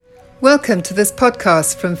Welcome to this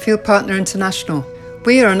podcast from Field Partner International.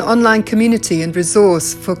 We are an online community and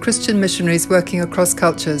resource for Christian missionaries working across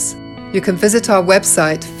cultures. You can visit our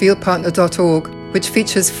website, fieldpartner.org, which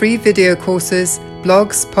features free video courses,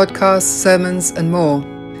 blogs, podcasts, sermons, and more.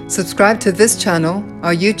 Subscribe to this channel,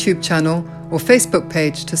 our YouTube channel, or Facebook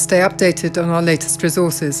page to stay updated on our latest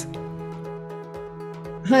resources.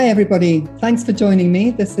 Hi, everybody. Thanks for joining me.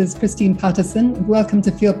 This is Christine Patterson. Welcome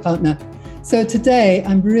to Field Partner. So today,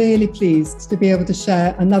 I'm really pleased to be able to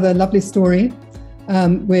share another lovely story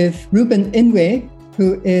with Reuben Inwe,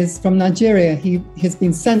 who is from Nigeria. He has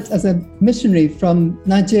been sent as a missionary from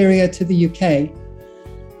Nigeria to the UK.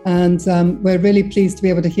 And we're really pleased to be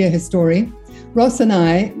able to hear his story. Ross and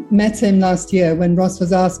I met him last year when Ross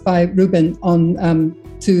was asked by Reuben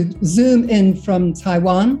to Zoom in from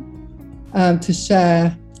Taiwan to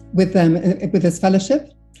share with them, with his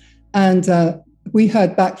fellowship. And we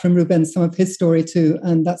heard back from Reuben some of his story too,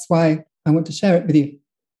 and that's why I want to share it with you.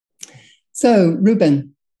 So,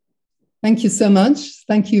 Reuben, thank you so much.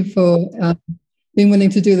 Thank you for being willing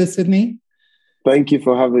to do this with me. Thank you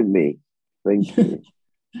for having me. Thank you.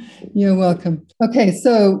 You're welcome. Okay,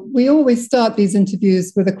 so we always start these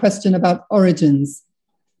interviews with a question about origins.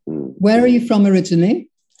 Where are you from originally?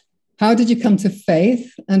 How did you come to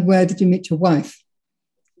faith? And where did you meet your wife?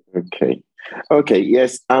 Okay.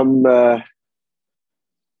 Yes, I'm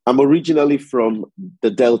originally from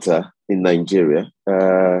the Delta in Nigeria.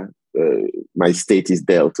 My state is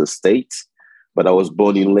Delta State, but I was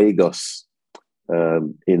born in Lagos,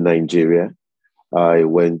 in Nigeria. I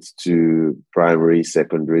went to primary,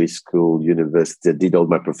 secondary school, university. I did all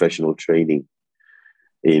my professional training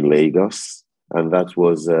in Lagos, and that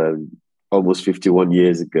was almost 51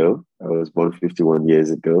 years ago. I was born 51 years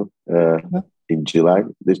ago in July.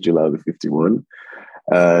 This July will be 51.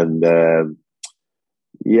 And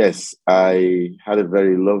yes, I had a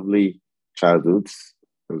very lovely childhood.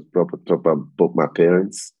 I was brought up by both my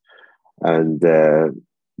parents. And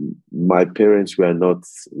my parents were not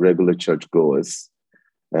regular churchgoers,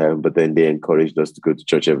 but then they encouraged us to go to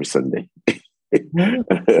church every Sunday.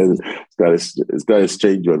 It's got a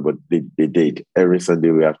strange one, but they did. Every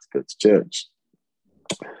Sunday we have to go to church.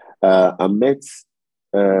 I met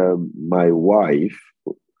my wife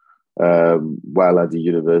while at the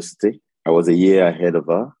university. I was a year ahead of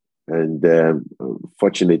her, and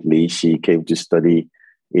fortunately, she came to study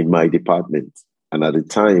in my department. And at the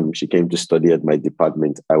time she came to study at my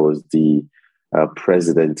department, I was the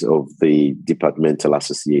president of the departmental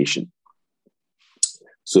association.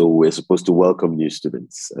 So we're supposed to welcome new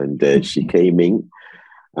students. And she came in,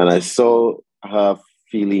 and I saw her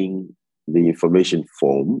filling the information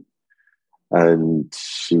form, and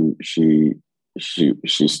she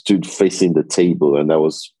stood facing the table, and I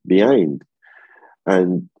was behind.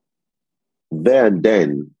 And there and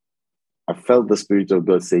then, I felt the Spirit of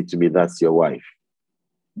God say to me, "That's your wife."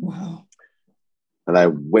 Wow. And I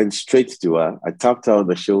went straight to her. I tapped her on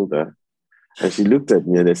the shoulder, and she looked at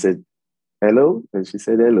me, and I said, "Hello?" And she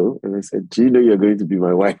said, "Hello." And I said, "Do you know you're going to be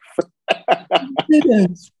my wife?"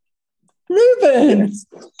 Reuben!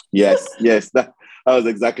 Yes. That was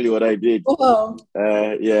exactly what I did. Wow.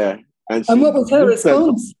 Yeah. And what was her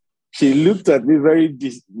response? She looked at me very,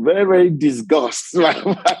 very disgusted by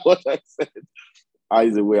what I said.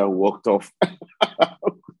 Eyes away, and walked off.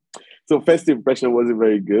 So first impression wasn't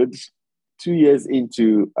very good. 2 years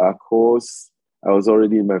into our course, I was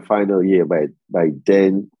already in my final year. By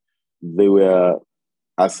then,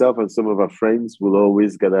 ourselves and some of our friends will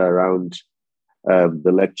always gather around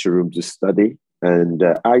the lecture room to study. And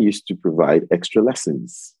I used to provide extra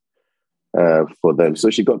lessons for them. So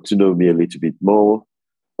she got to know me a little bit more.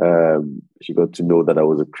 She got to know that I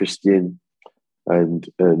was a Christian and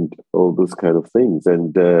all those kind of things.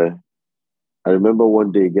 And I remember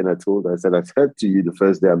one day again, I told her, I said, "I said to you the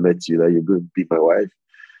first day I met you that you're going to be my wife.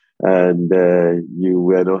 And you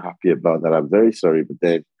were not happy about that. I'm very sorry, but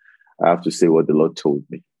then I have to say what the Lord told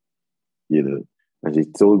me, you know." And she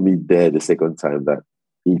told me there the second time that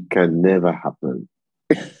it can never happen.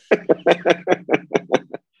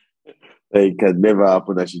 It can never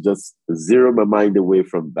happen. I should just zero my mind away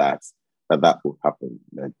from that will happen.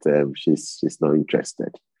 That she's not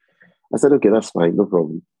interested. I said, "Okay, that's fine, no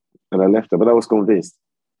problem." And I left her, but I was convinced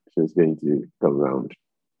she was going to come around.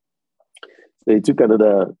 So it took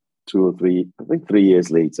another 2 or 3, I think 3 years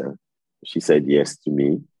later, she said yes to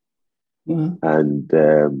me. Yeah. And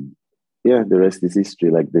the rest is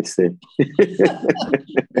history, like they say.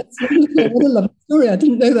 That's wonderful. What a lovely story. I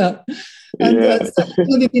didn't know that. And so have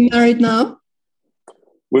you been married now?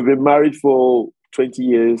 We've been married for 20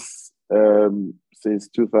 years, since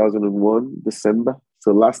 2001, December.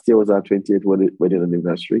 So last year was our 20th wedding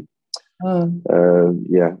anniversary.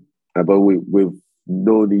 Yeah. But we've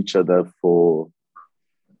known each other for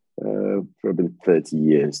probably 30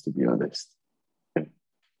 years, to be honest.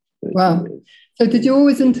 Wow. Years. So did you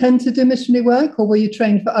always intend to do missionary work, or were you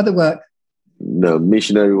trained for other work? No,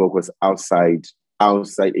 missionary work was outside.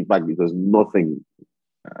 In fact, it was nothing.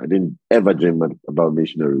 I didn't ever dream about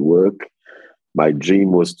missionary work. My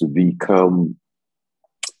dream was to become,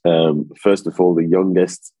 first of all, the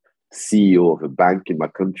youngest CEO of a bank in my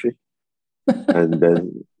country. And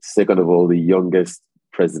then, second of all, the youngest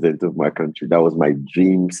president of my country. That was my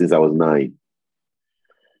dream since I was 9.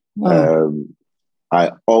 Wow.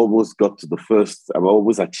 I almost got to I've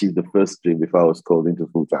always achieved the first dream before I was called into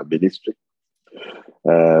full-time ministry.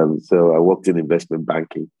 So I worked in investment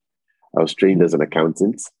banking. I was trained as an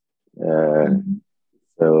accountant.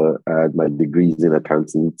 So I had my degrees in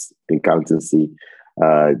accountancy.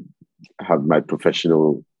 I had my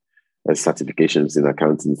professional certifications in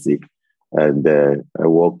accountancy. And I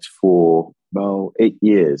worked for about 8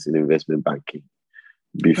 years in investment banking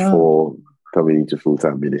before coming into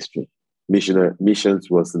full-time ministry. Missions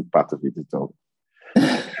wasn't part of it at all.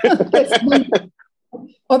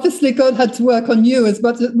 Obviously, God had to work on you as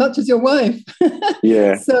much as your wife.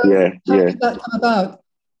 Yeah. So how did that come about?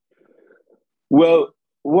 Well,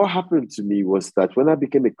 what happened to me was that when I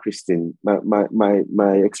became a Christian,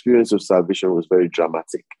 my experience of salvation was very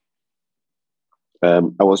dramatic.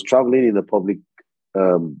 I was traveling in a public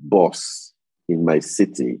bus in my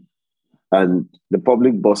city, and the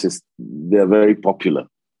public buses, they're very popular.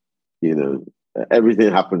 You know,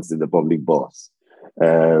 everything happens in the public bus.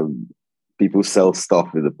 People sell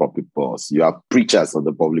stuff in the public bus. You have preachers on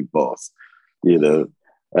the public bus. You know,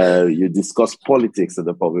 you discuss politics in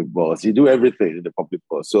the public bus. You do everything in the public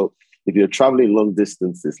bus. So if you're traveling long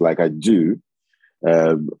distances, like I do,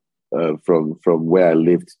 from where I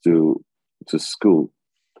lived to school,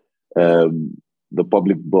 the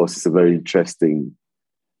public bus is a very interesting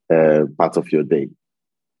part of your day.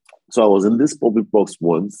 So I was in this public bus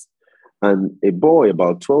once, and a boy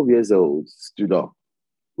about 12 years old stood up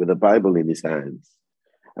with a Bible in his hands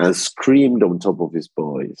and screamed on top of his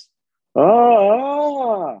boys.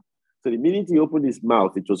 Ah! So the minute he opened his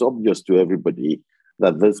mouth, it was obvious to everybody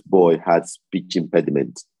that this boy had speech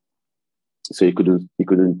impediment. So he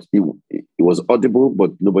was audible,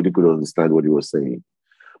 but nobody could understand what he was saying.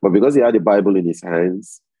 But because he had a Bible in his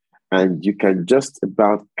hands, and you can just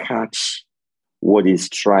about catch what he's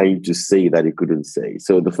trying to say that he couldn't say.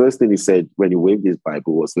 So the first thing he said when he waved his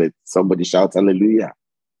Bible was, "Let somebody shout hallelujah."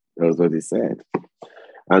 That was what he said.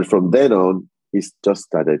 And from then on, he just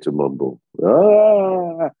started to mumble.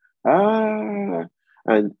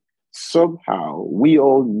 And somehow we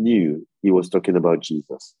all knew he was talking about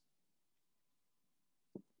Jesus.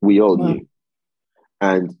 We all knew.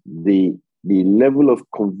 And the level of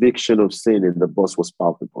conviction of sin in the bus was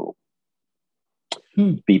palpable.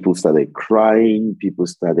 People started crying. People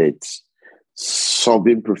started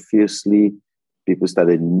sobbing profusely. People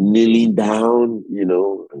started kneeling down,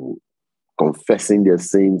 confessing their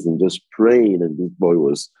sins and just praying. And this boy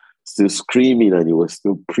was still screaming, and he was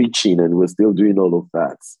still preaching, and he was still doing all of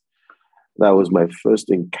that. That was my first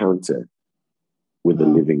encounter with the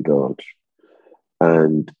living God.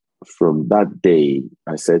 And from that day,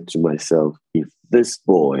 I said to myself, if this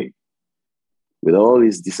boy, with all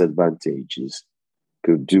his disadvantages,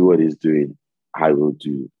 could do what he's doing, I will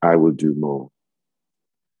do more.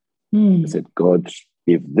 I said, God,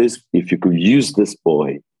 if you could use this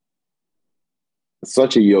boy,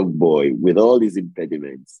 such a young boy with all these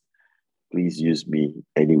impediments, please use me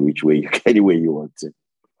any way you want to.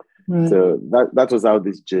 Right. So that was how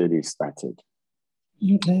this journey started.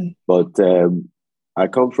 Okay. But I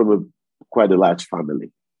come from quite a large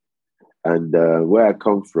family. And where I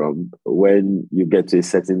come from, when you get to a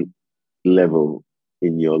certain level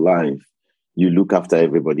in your life, you look after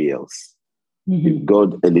everybody else. Mm-hmm. If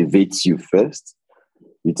God elevates you first,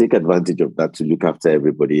 you take advantage of that to look after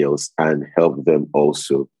everybody else and help them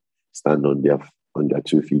also stand on their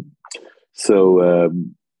 2 feet. So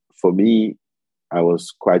for me, I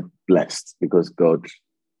was quite blessed because God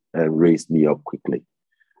raised me up quickly.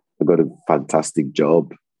 I got a fantastic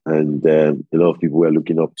job, and a lot of people were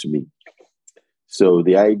looking up to me. So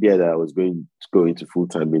the idea that I was going to go into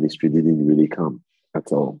full-time ministry didn't really come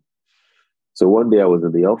at all. So one day I was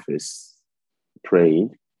in the office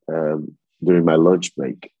praying during my lunch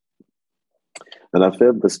break, and I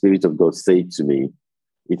felt the Spirit of God say to me,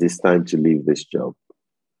 "It is time to leave this job."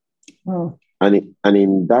 Oh. And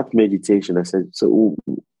in that meditation, I said, "So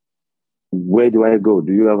where do I go?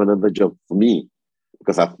 Do you have another job for me?"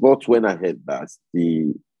 Because I thought when I heard that,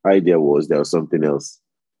 the idea was there was something else.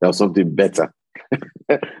 There was something better.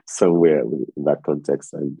 somewhere in that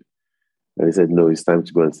context. And he said, no, it's time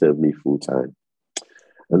to go and serve me full time.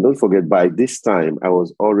 And don't forget, by this time, I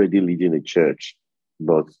was already leading a church,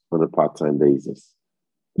 but on a part-time basis.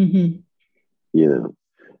 Mm-hmm. You know,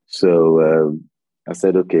 so I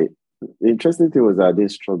said, okay. The interesting thing was I didn't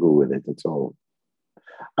struggle with it at all.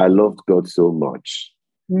 I loved God so much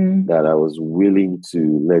that I was willing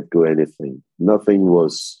to let go anything. Nothing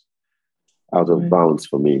was out of bounds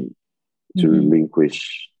for me to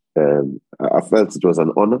relinquish. I felt it was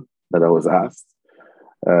an honor that I was asked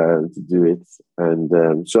to do it.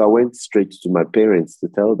 And so I went straight to my parents to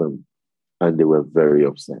tell them, and they were very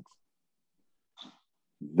upset.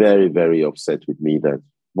 Very, very upset with me that,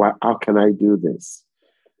 how can I do this?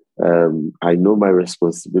 I know my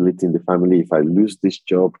responsibility in the family. If I lose this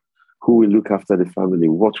job, who will look after the family?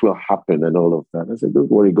 What will happen? And all of that. I said, don't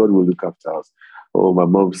worry, God will look after us. Oh, my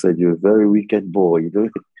mom said, you're a very wicked boy. You know?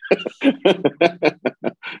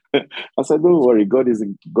 I said, don't worry, God is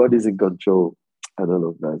in control and all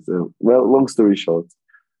of that. So, well, long story short,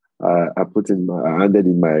 I handed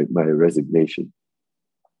in my resignation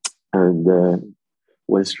and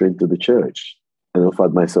went straight to the church and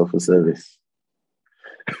offered myself a service.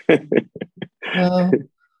 Wow.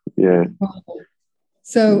 Yeah. Wow.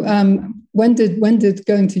 So when did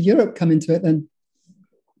going to Europe come into it then?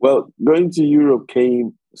 Well, going to Europe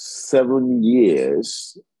came 7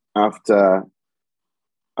 years after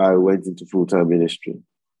I went into full-time ministry.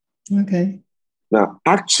 Okay. Now,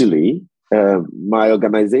 actually, my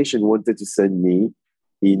organization wanted to send me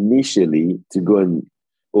initially to go and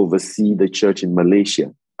oversee the church in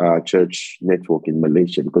Malaysia, our church network in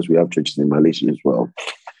Malaysia, because we have churches in Malaysia as well.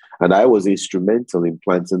 And I was instrumental in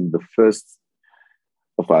planting the first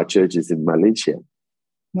of our churches in Malaysia.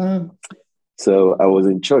 Wow. So I was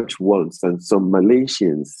in church once, and some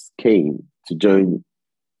Malaysians came to join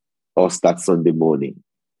us that Sunday morning.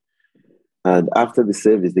 And after the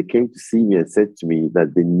service, they came to see me and said to me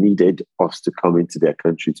that they needed us to come into their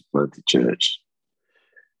country to plant a church.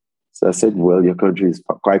 So I said, well, your country is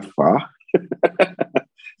quite far.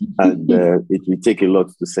 And it will take a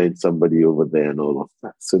lot to send somebody over there and all of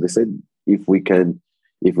that. So they said, if we can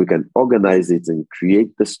organize it and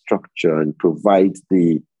create the structure and provide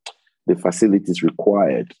the facilities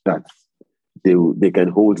required, that they can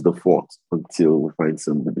hold the fort until we find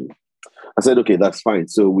somebody. I said, okay, that's fine.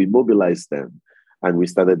 So we mobilized them and we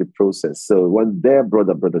started the process. So when their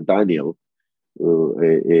brother Daniel,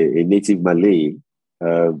 a native Malay,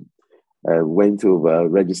 went over,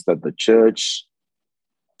 registered the church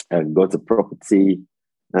and got a property,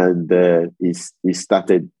 and he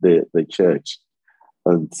started the church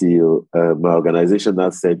until my organization now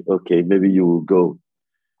said, okay, maybe you will go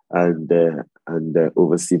and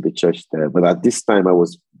oversee the church there. But at this time, I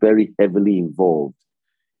was very heavily involved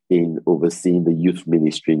in overseeing the youth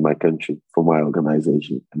ministry in my country for my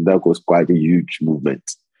organization. And that was quite a huge movement.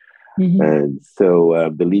 Mm-hmm. And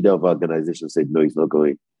so the leader of our organization said, no, he's not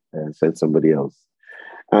going, send somebody else.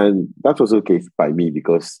 And that was okay by me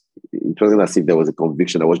because it wasn't as if there was a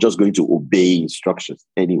conviction. I was just going to obey instructions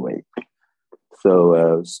anyway.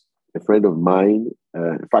 So a friend of mine,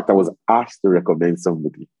 in fact, I was asked to recommend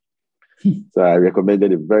somebody. So I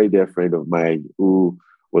recommended a very dear friend of mine who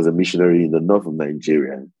was a missionary in the north of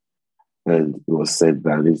Nigeria. And he was sent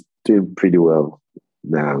down. He's doing pretty well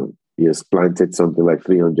now. He has planted something like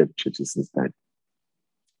 300 churches since then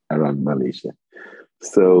around Malaysia.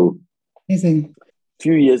 So amazing. A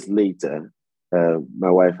few years later,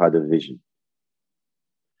 my wife had a vision.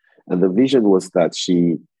 And the vision was that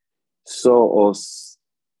she saw us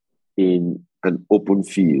in an open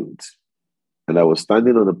field. And I was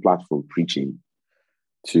standing on a platform preaching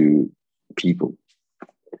to people.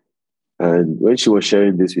 And when she was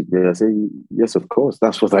sharing this with me, I said, yes, of course.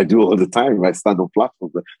 That's what I do all the time. I stand on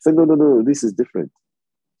platforms. I said, no, this is different.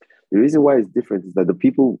 The reason why it's different is that the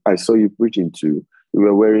people I saw you preaching to, they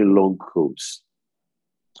were wearing long coats.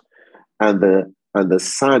 And the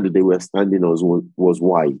sand they were standing on was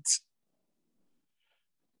white.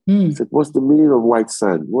 I said, what's the meaning of white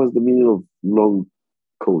sand? What's the meaning of long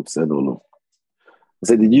coats and all of that? I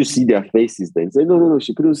said, did you see their faces then? He said, no,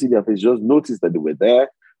 she couldn't see their faces. Just noticed that they were there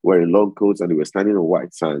wearing long coats and they were standing on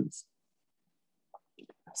white sands.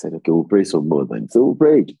 I said, okay, we'll pray some more then. So we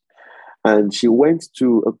prayed. And she went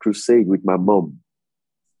to a crusade with my mom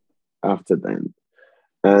after then.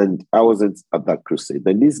 And I wasn't at that crusade.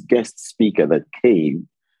 Then this guest speaker that came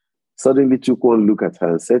suddenly took one look at her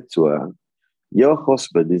and said to her, your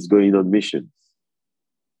husband is going on missions.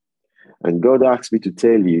 And God asked me to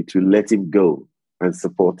tell you to let him go and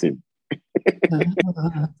support him.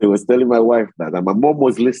 I was telling my wife that, and my mom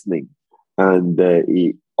was listening. And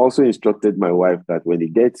he also instructed my wife that when he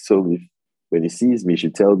gets home, when he sees me, he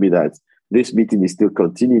should tell me that this meeting is still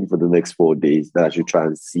continuing for the next 4 days, that I should try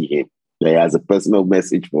and see him. He has a personal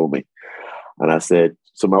message for me. And I said,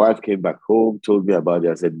 so my wife came back home, told me about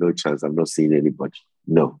it. I said, no chance, I'm not seeing anybody.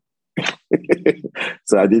 No.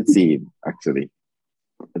 So I didn't see him, actually.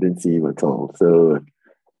 I didn't see him at all. So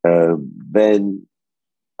then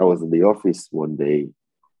I was in the office one day,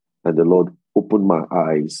 and the Lord opened my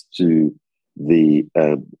eyes to the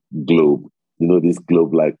globe, this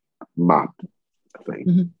globe-like map thing.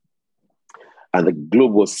 Mm-hmm. And the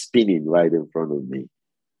globe was spinning right in front of me.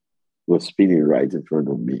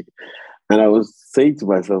 And I was saying to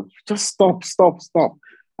myself, just stop.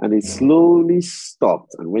 And it slowly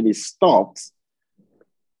stopped. And when it stopped,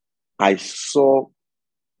 I saw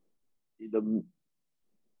in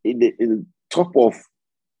the top of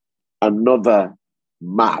another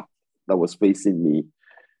map that was facing me,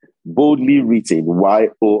 boldly written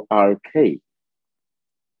YORK.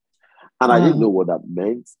 And I didn't know what that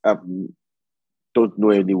meant. I don't know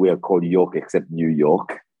anywhere called York except New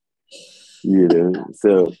York.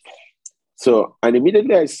 So, and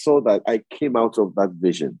immediately I saw that, I came out of that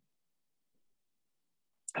vision.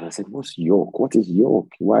 And I said, what's York? What is York?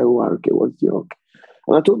 YORK, what's York?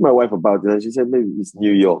 And I told my wife about it, and she said, maybe it's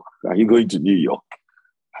New York. Are you going to New York?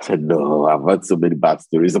 I said, no, I've heard so many bad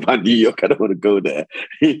stories about New York. I don't want to go there.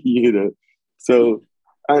 So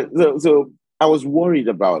I was worried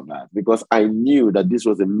about that, because I knew that this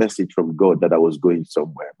was a message from God that I was going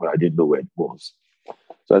somewhere, but I didn't know where it was.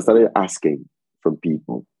 So I started asking from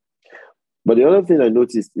people. But the other thing I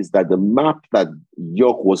noticed is that the map that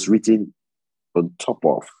York was written on top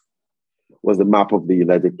of was the map of the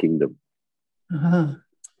United Kingdom. Uh-huh.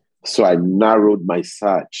 So I narrowed my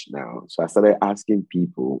search now. So I started asking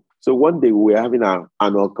people. So one day we were having our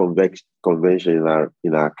annual convention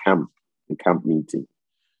in our camp meeting.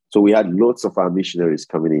 So we had lots of our missionaries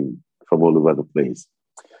coming in from all over the place.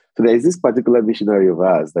 So there is this particular missionary of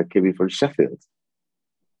ours that came in from Sheffield.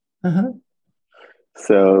 Uh-huh.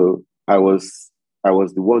 So I was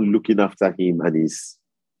the one looking after him and his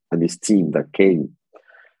team that came.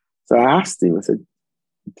 So I asked him, I said,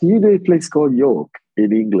 do you know a place called York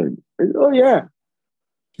in England? He said, oh, yeah.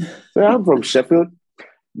 So I'm from Sheffield.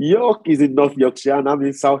 York is in North Yorkshire and I'm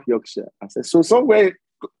in South Yorkshire. I said, so somewhere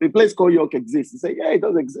a place called York exists? He said, yeah, it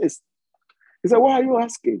does exist. He said, why are you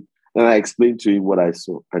asking? And I explained to him what I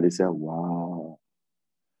saw. And he said, wow.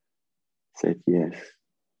 I said, yes.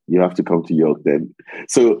 You have to come to York then.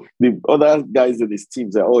 So the other guys in his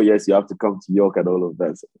team said, oh, yes, you have to come to York and all of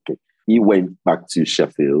that. So, okay. He went back to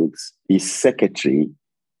Sheffield. His secretary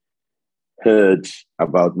heard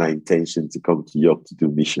about my intention to come to York to do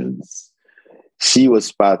missions. She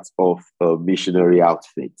was part of a missionary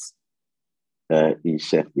outfit in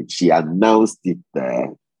Sheffield. She announced it there.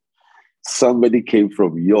 Somebody came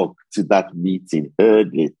from York to that meeting, heard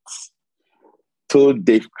it, told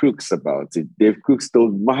Dave Crooks about it. Dave Crooks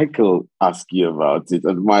told Michael Askew about it,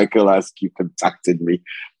 and Michael Askew contacted me.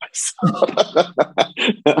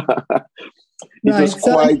 Right.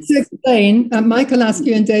 So I need to explain, Michael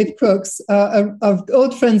Askew and Dave Crooks are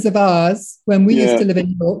old friends of ours when we used to live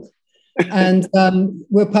in York. And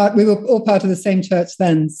we were all part of the same church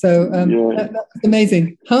then. So that's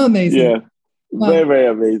amazing. How amazing. Yeah. Wow. Very, very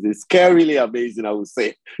amazing. Scarily amazing, I would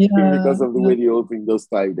say. Because of the way the whole thing just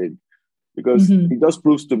tied in. Because it just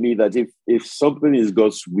proves to me that if something is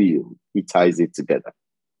God's will, He ties it together.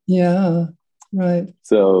 Yeah, right.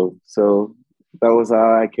 So that was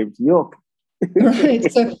how I came to York. Right.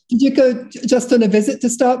 So did you go just on a visit to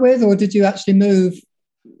start with, or did you actually move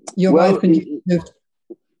your wife when you moved?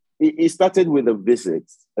 It started with a visit.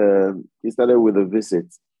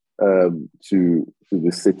 To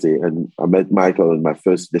the city, and I met Michael on my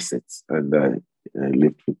first visit, and I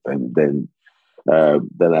lived with them.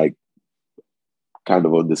 Then I kind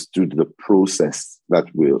of understood the process that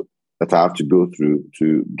I have to go through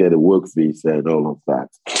to get a work visa and all of that.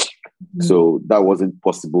 Mm-hmm. So that wasn't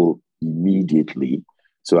possible immediately.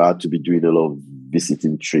 So I had to be doing a lot of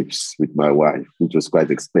visiting trips with my wife, which was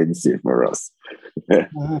quite expensive for us. So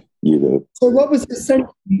what was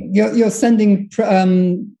your sending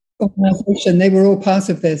organization? They were all part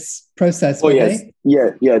of this process. Yes,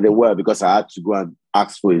 yeah, they were, because I had to go and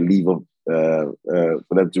ask for a leave for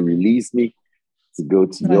them to release me to go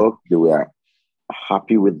to York. They were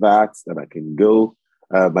happy with that I can go.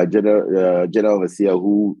 My general overseer,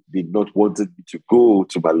 who did not want me to go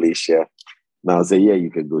to Malaysia, now say, yeah,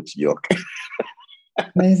 you can go to York.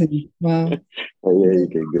 Amazing. Wow. Yeah, you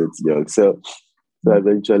can go to York. So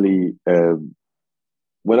eventually,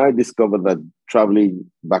 when I discovered that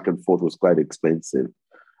traveling back and forth was quite expensive,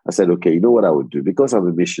 I said, okay, you know what I would do? Because I'm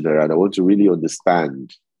a missionary and I want to really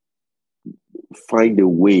understand, find a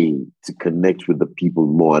way to connect with the people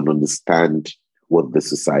more and understand what the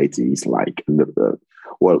society is like. And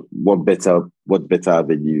what better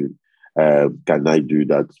avenue can I do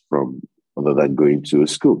that from other than going to a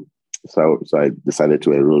school? So I decided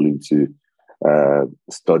to enroll into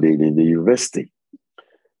studying in the university.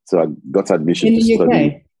 So I got admission in the to study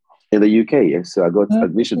UK? in the UK. Yes, so I got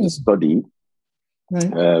admission to study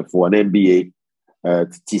for an MBA at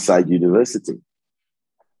Teesside University.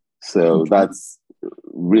 So that's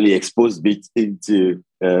really exposed me into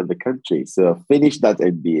the country. So I finished that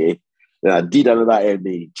MBA. Then I did another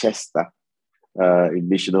MA in Chester in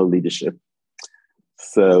missional leadership.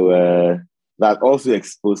 So that also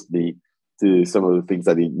exposed me to some of the things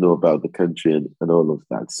I didn't know about the country and all of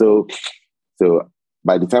that. So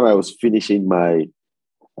by the time I was finishing my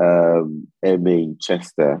MA in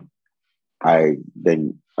Chester, I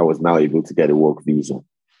was now able to get a work visa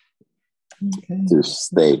to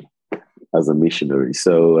stay as a missionary.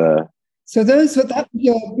 So those were that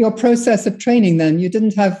your process of training. Then you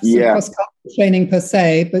didn't have cross-cultural training per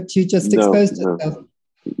se, but you just exposed yourself.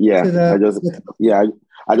 Yeah,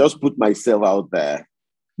 I just put myself out there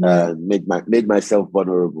and made myself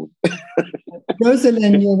vulnerable.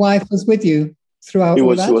 Rosalind, your wife, was with you throughout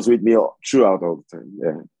all that? She was with me throughout all the time,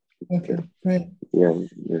 yeah. Okay, great. Yeah.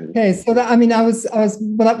 Okay, so that,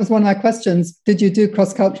 that was one of my questions. Did you do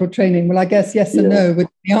cross-cultural training? Well, I guess yes and no would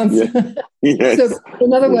be the answer. Yes. So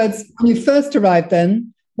in other words, when you first arrived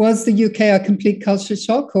then, was the UK a complete culture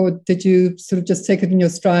shock, or did you sort of just take it in your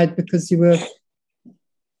stride because you were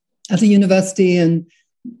at a university and,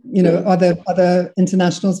 other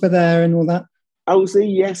internationals were there and all that? I would say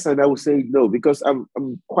yes, and I would say no, because I'm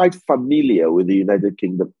quite familiar with the United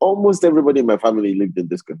Kingdom. Almost everybody in my family lived in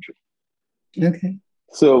this country. Okay.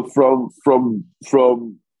 So from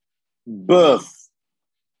birth,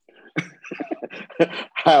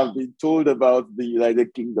 I've been told about the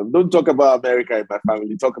United Kingdom. Don't talk about America in my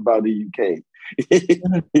family. Talk about the UK,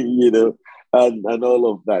 and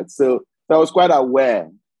all of that. So I was quite aware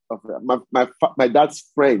of that. My dad's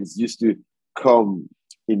friends used to come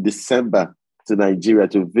in December to Nigeria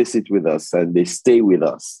to visit with us, and they stay with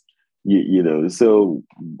us. So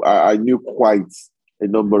I knew quite a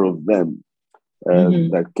number of them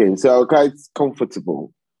that came. So I was quite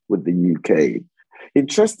comfortable with the UK.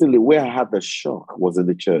 Interestingly, where I had the shock was in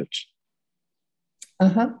the church.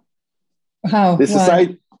 How?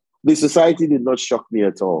 The society did not shock me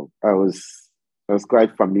at all. I was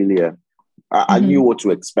quite familiar. I knew what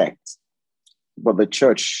to expect, but the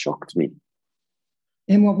church shocked me.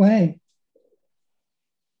 In what way?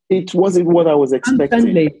 It wasn't what I was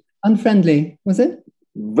expecting. Unfriendly, was it?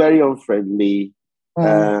 Very unfriendly.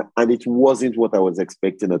 Wow. And it wasn't what I was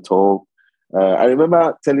expecting at all. I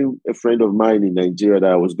remember telling a friend of mine in Nigeria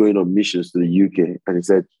that I was going on missions to the UK. And he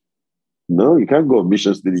said, no, you can't go on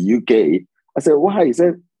missions to the UK. I said, why? He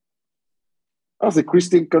said, that's a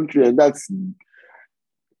Christian country. And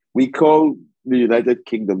we call the United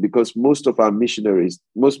Kingdom because most missionaries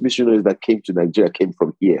that came to Nigeria came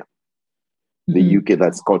from here. The UK,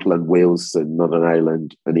 that's Scotland, Wales, and Northern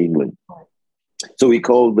Ireland, and England. So we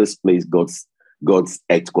call this place God's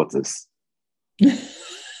headquarters.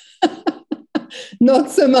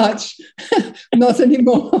 Not so much, not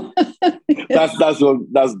anymore. That's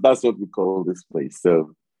what we call this place.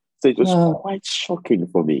 So it was quite shocking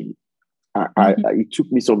for me. It took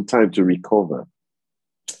me some time to recover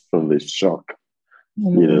from this shock.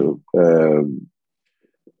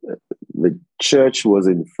 The church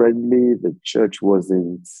wasn't friendly. The church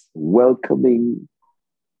wasn't welcoming.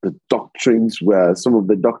 Some of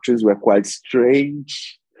the doctrines were quite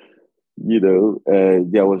strange.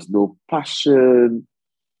 There was no passion.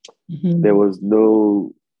 There was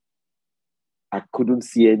I couldn't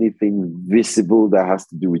see anything visible that has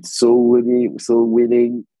to do with soul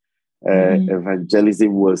winning.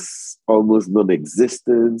 Evangelism was almost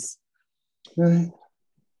non-existent. Right.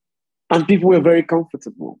 And people were very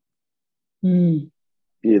comfortable. I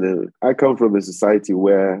come from a society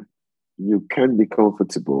where you can be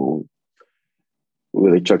comfortable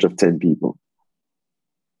with a church of 10 people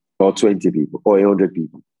or 20 people or 100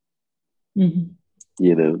 people. The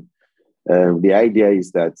idea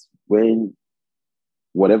is that when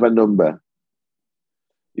whatever number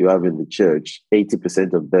you have in the church,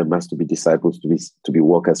 80% of them has to be disciples, to be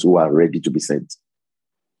workers who are ready to be sent,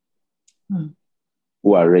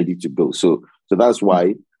 who are ready to go. So that's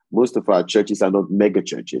why most of our churches are not mega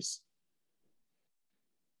churches.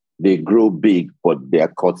 They grow big, but they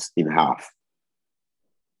are cut in half.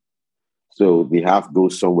 So the half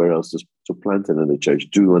goes somewhere else to plant another church,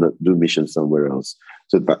 do mission somewhere else.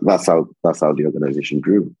 So that's how the organization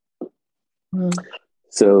grew. Mm.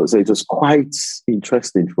 So it was quite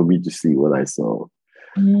interesting for me to see what I saw,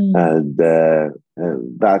 and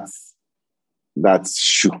that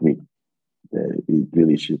shook me. It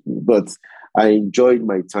really shook me. But I enjoyed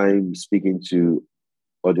my time speaking to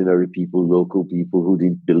ordinary people, local people who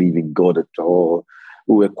didn't believe in God at all,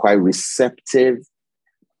 who were quite receptive.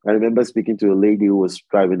 I remember speaking to a lady who was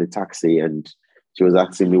driving a taxi, and she was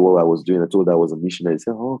asking me what I was doing. I told her I was a missionary. I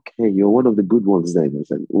said, "Okay, you're one of the good ones then." I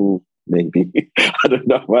said, maybe. I don't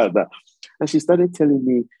know about that. And she started telling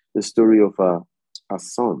me the story of her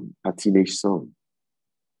son, a teenage son,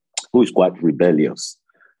 who is quite rebellious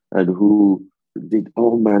and who did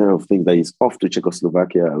all manner of things. That he's off to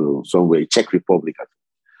Czechoslovakia or somewhere, Czech Republic,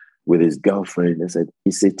 with his girlfriend. I said,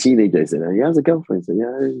 he's a teenager. I said, and he has a girlfriend. I said,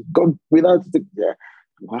 yeah, gone without the, yeah.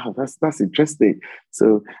 Wow, that's interesting.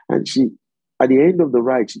 So, and she, at the end of the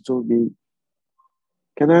ride, she told me,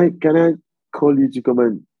 can I call you to come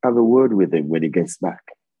and have a word with him when he gets back?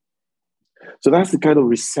 So that's the kind of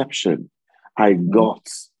reception I got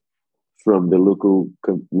from the local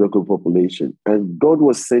population. And God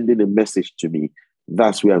was sending a message to me.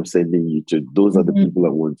 That's where I'm sending you to. Those are the people I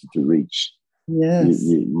wanted to reach. Yes.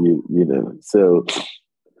 You know, so,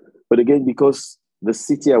 but again, because the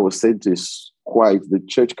city I was sent to is the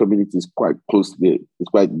church community is quite closely, it's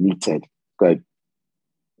quite knitted, quite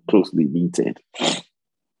closely knitted.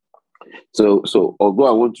 So although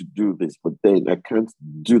I want to do this, but then I can't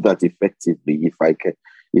do that effectively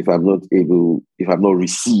if I'm not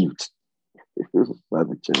received by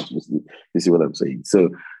the church. You see what I'm saying? So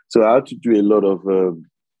I had to do a lot of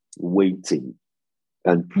waiting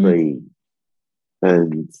and praying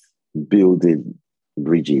and building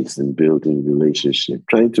bridges and building relationship,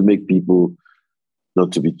 trying to make people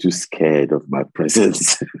not to be too scared of my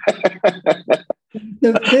presence.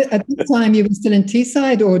 So at this time, you were still in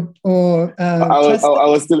Teesside, or I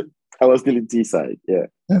was still in Teesside. Yeah.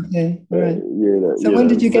 Okay. All right. So when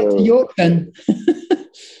did you get to York then?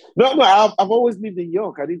 No. I've always lived in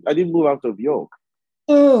York. I didn't move out of York.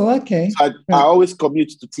 Oh, okay. So I always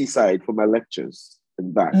commute to Teesside for my lectures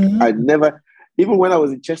and back. I never, even when I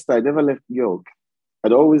was in Chester, I never left York.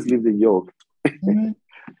 I'd always lived in York. Right.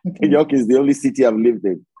 Okay. York is the only city I've lived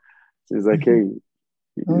in. So it's like, hey.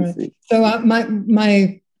 All right. So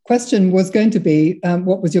my question was going to be,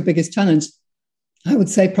 what was your biggest challenge? I would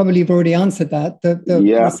say probably you've already answered that, the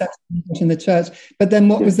reception in the church. But then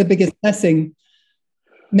what was the biggest blessing?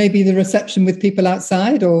 Maybe the reception with people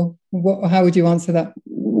outside, or how would you answer that?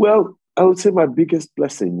 Well, I would say my biggest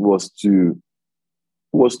blessing was to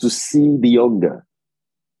see the hunger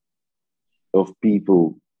of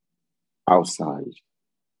people outside.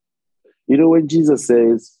 You know, when Jesus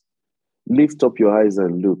says, lift up your eyes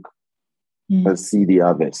and look and see the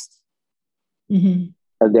harvest. And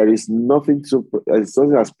there is nothing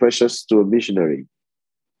as precious to a missionary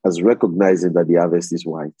as recognizing that the harvest is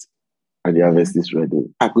white and the harvest is ready.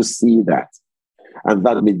 I could see that. And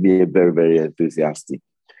that made me very, very enthusiastic.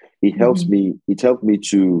 It helped me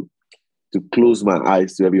to close my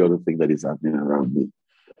eyes to every other thing that is happening around me.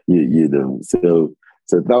 You know, so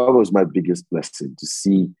that was my biggest blessing, to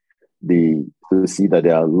see that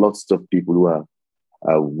there are lots of people who are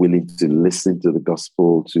willing to listen to the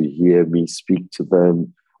gospel, to hear me speak to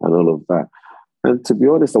them, and all of that. And to be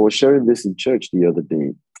honest, I was sharing this in church the other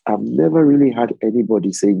day. I've never really had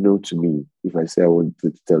anybody say no to me if I say I wanted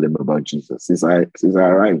to tell them about Jesus since I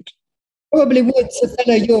arrived. Probably would to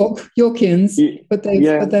fellow Yorkians, but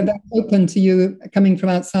they're very open to you coming from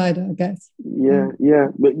outside, I guess. But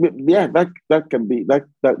that can be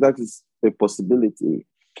that is a possibility.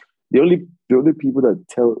 The only people that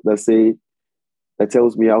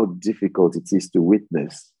tells me how difficult it is to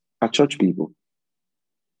witness are church people.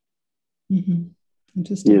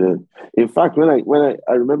 Interesting. You know, in fact, when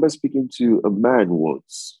I remember speaking to a man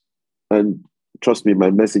once, and trust me,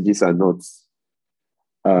 my messages are not.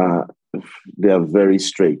 They are very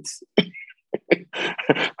straight.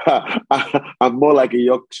 I'm more like a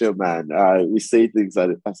Yorkshire man. We say things as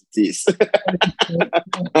it is.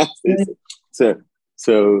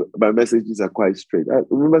 So my messages are quite straight. I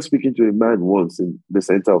remember speaking to a man once in the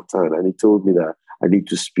center of town, and he told me that I need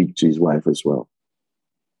to speak to his wife as well.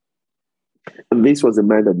 And this was a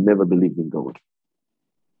man that never believed in God.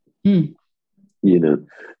 You know,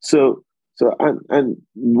 so and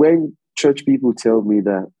when church people tell me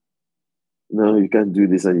that, no, you can't do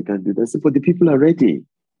this and you can't do that, but the people are ready.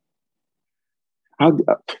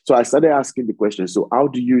 So I started asking the question, so how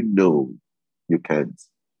do you know you can't?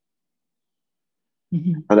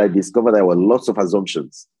 And I discovered there were lots of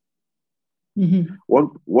assumptions.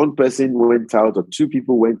 One person went out, or two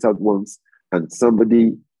people went out once, and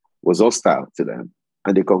somebody was hostile to them,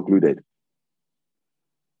 and they concluded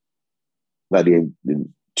that the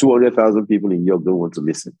 200,000 people in York don't want to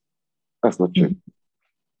listen. That's not true.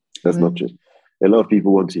 That's not true. A lot of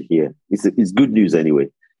people want to hear. It's good news anyway.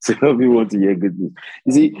 So a lot of people want to hear good news.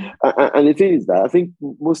 You see, and the thing is that I think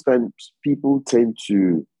most times people tend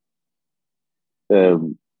to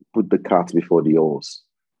put the cart before the horse.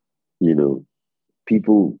 You know,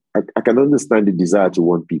 people, I can understand the desire to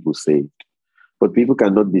want people saved, but people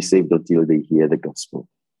cannot be saved until they hear the gospel.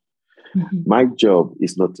 My job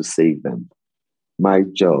is not to save them. My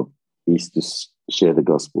job is to share the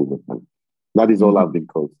gospel with them. That is all I've been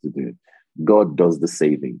called to do. God does the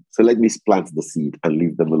saving. So let me plant the seed and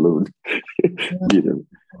leave them alone. You know,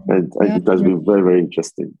 and it has been very, very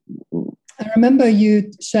interesting. I remember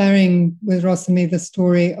you sharing with Ross and me the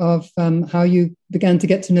story of how you began to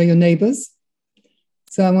get to know your neighbors.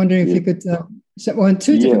 So I'm wondering if you could, well, in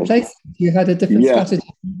two different places, you had a different strategy.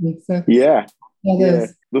 So,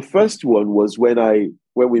 The first one was when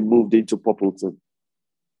we moved into Poppleton.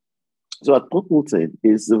 So at Poppleton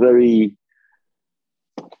is a very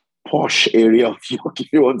posh area of York,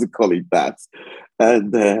 if you want to call it that.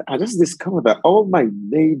 And I just discovered that all my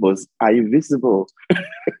neighbors are invisible.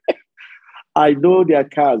 I know their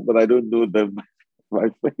cars, but I don't know them by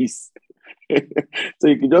face. So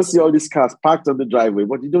you can just see all these cars parked on the driveway,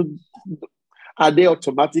 but you don't. Are they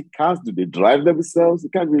automatic cars? Do they drive themselves? You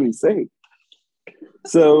can't really say.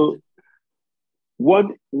 So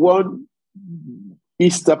one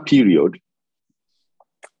Easter period,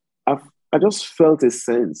 I just felt a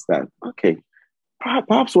sense that, okay,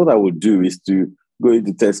 perhaps what I would do is to go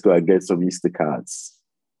into Tesco and get some Easter cards,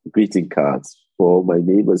 greeting cards for my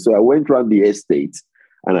neighbors. So I went around the estate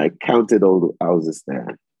and I counted all the houses there.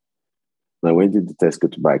 And I went into Tesco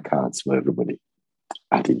to buy cards for everybody.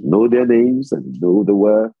 I didn't know their names, I didn't know who they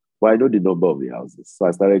were, but I know the number of the houses. So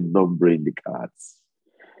I started numbering the cards.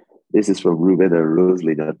 This is from Ruben and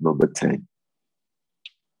Rosalie at number 10.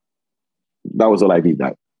 That was all I did.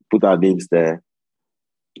 I put our names there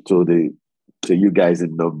to you guys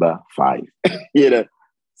in number 5. You know,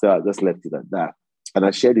 so I just left it at that. And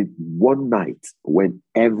I shared it one night when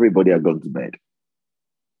everybody had gone to bed.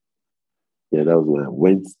 Yeah, that was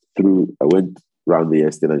when I went around the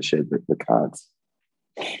estate and shared the cards.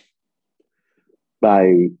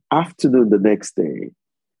 By afternoon the next day,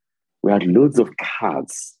 we had loads of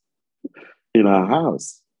cards in our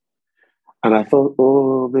house. And I thought,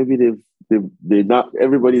 oh, maybe they now,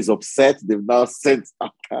 everybody's upset. They've now sent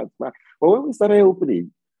our cards back. But when we started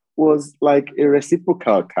opening, it was like a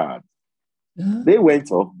reciprocal card. Yeah. They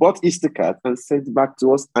went off, bought Easter cards and sent back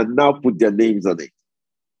to us and now put their names on it.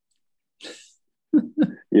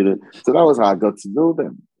 You know, so that was how I got to know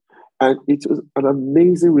them. And it was an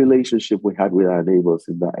amazing relationship we had with our neighbors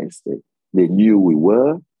in that estate. They knew who we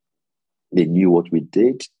were, they knew what we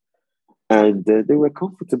did, and they were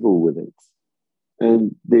comfortable with it.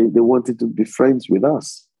 And they wanted to be friends with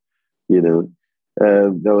us. You know,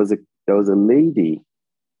 there was a lady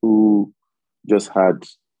who just had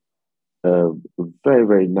a very,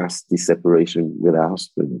 very nasty separation with her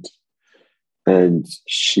husband. And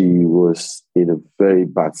she was in a very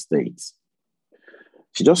bad state.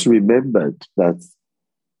 She just remembered that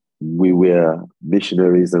we were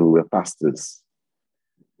missionaries and we were pastors.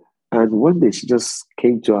 And one day she just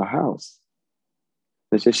came to our house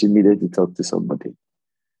and said she needed to talk to somebody.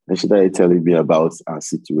 And she started telling me about our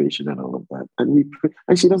situation and all of that.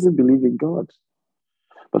 And she doesn't believe in God.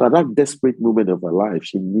 But at that desperate moment of her life,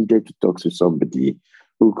 she needed to talk to somebody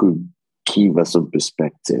who could give her some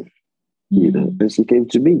perspective. You know, and she came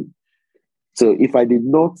to me. So if I did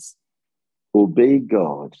not obey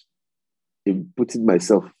God in putting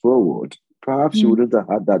myself forward, perhaps she wouldn't have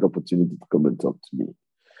had that opportunity to come and talk to me.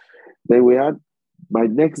 Then we had my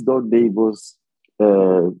next door neighbor's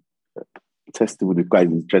testimony, quite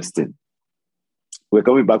interesting. We're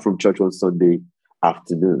coming back from church one Sunday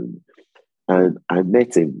afternoon, and I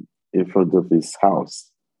met him in front of his house,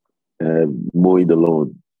 mowing the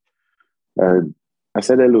lawn. And I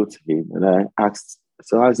said hello to him and I asked,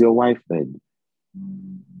 so how's your wife then?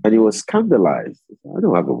 And he was scandalized. I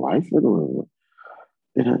don't have a wife. I don't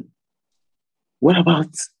have a... What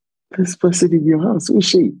about this person in your house? Who is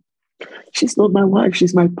she? She's not my wife.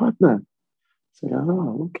 She's my partner. I said,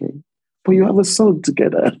 oh, okay. But you have a son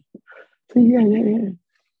together. I said, yeah.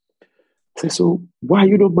 I said, so why are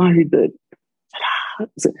you not married then? I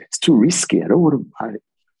said, it's too risky. I don't want to marry.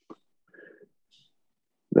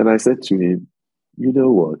 Then I said to him, you know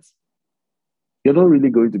what? You're not really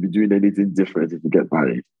going to be doing anything different if you get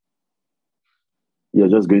married. You're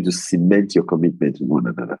just going to cement your commitment to one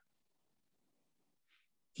another.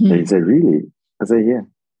 And he said, really? I said, yeah.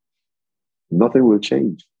 Nothing will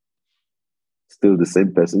change. Still the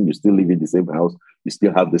same person. You still live in the same house. You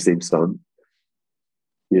still have the same son,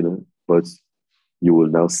 but you will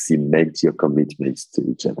now cement your commitments to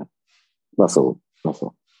each other. That's all. That's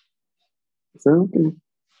all. So, okay.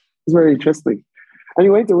 It's very interesting. And he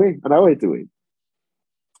went away, and I went away.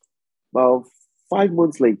 About 5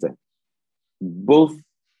 months later, both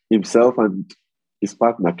himself and his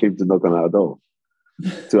partner came to knock on our door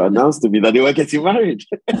to announce to me that they were getting married.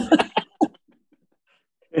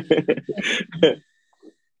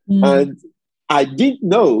 And I didn't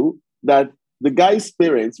know that the guy's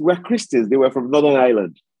parents were Christians. They were from Northern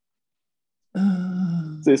Ireland.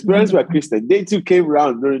 So his parents were Christian. They too came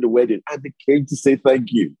around during the wedding, and they came to say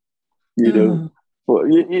thank you.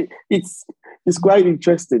 It's quite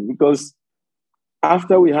interesting because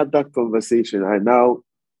after we had that conversation, I now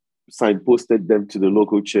signposted them to the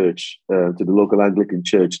local church, to the local Anglican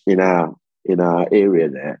church in our area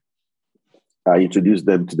there. I introduced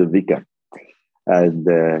them to the vicar,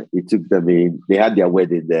 and he took them in. They had their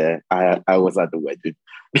wedding there. I was at the wedding.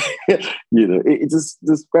 It's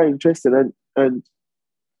just quite interesting, and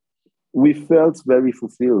we felt very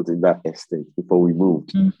fulfilled in that estate before we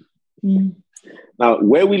moved. Now,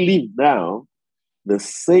 where we live now, the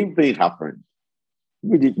same thing happened.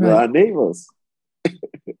 We didn't know our neighbors.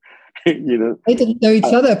 They didn't know each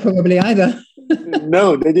other probably either.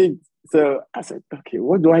 No, they didn't. So I said, okay,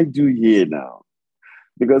 what do I do here now?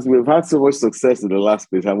 Because we've had so much success in the last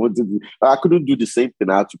place. I couldn't do the same thing.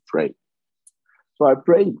 I had to pray. So I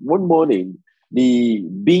prayed. One morning, the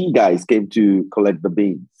bean guys came to collect the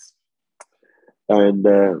beans. And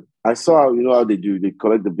I saw, how they do. They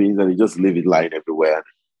collect the beans and they just leave it lying everywhere.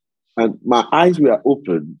 And my eyes were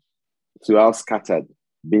open to how scattered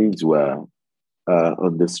beans were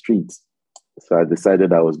on the streets. So I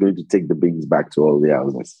decided I was going to take the beans back to all the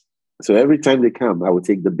houses. So every time they come, I would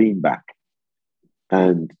take the bean back.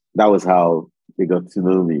 And that was how they got to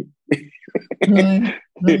know me.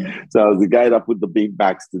 So I was the guy that put the bean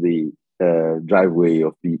backs to the driveways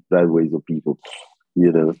of people,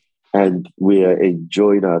 and we are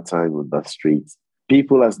enjoying our time on the streets.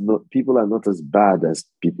 People are not as bad as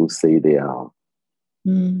people say they are.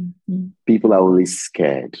 People are only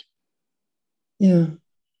scared. Yeah.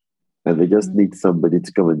 And they just need somebody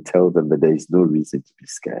to come and tell them that there is no reason to be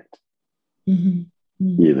scared. And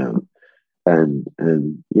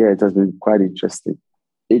it has been quite interesting.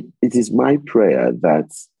 It is my prayer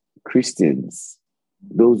that Christians,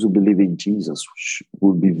 those who believe in Jesus,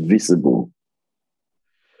 will be visible.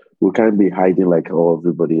 We can't be hiding like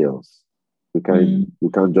everybody else. We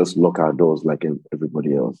can't just lock our doors like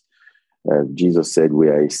everybody else. Jesus said we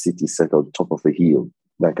are a city set on top of a hill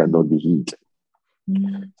that cannot be hid.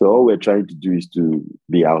 So all we're trying to do is to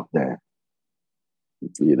be out there,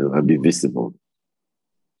 and be visible,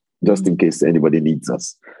 just in case anybody needs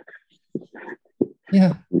us.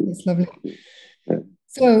 Yeah, it's lovely. Yeah.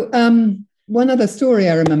 So one other story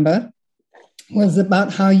I remember was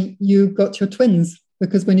about how you got your twins,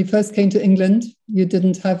 because when you first came to England, you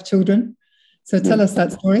didn't have children. So tell us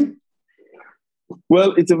that story.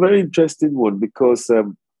 Well, it's a very interesting one because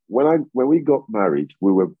when we got married,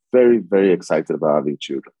 we were very, very excited about having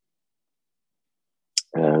children.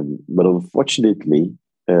 But unfortunately,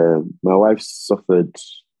 my wife suffered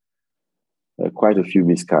quite a few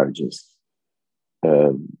miscarriages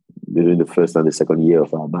between the first and the second year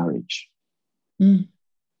of our marriage. And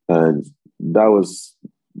that was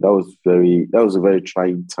a very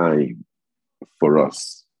trying time for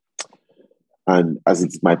us. And as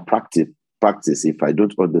it's my practice, if I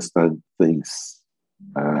don't understand things,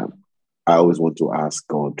 I always want to ask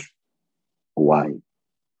God why.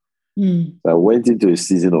 So I went into a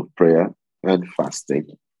season of prayer and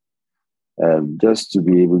fasting, just to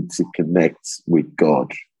be able to connect with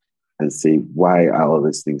God and say, why are all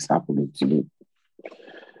these things happening to me?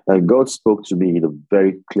 And God spoke to me with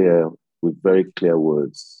very clear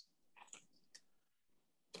words.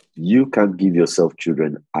 You can't give yourself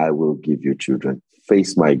children. I will give you children.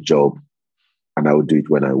 Face my job, and I will do it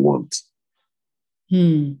when I want.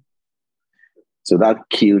 So that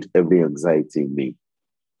killed every anxiety in me.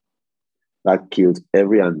 That killed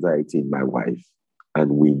every anxiety in my wife.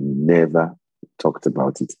 And we never talked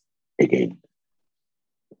about it again.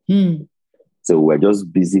 So we're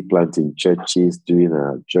just busy planting churches, doing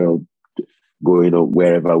our job, going on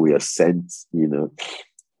wherever we are sent, and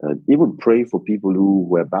even praying for people who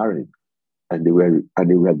were barren, and they were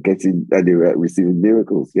receiving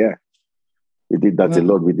miracles. Yeah, we did that a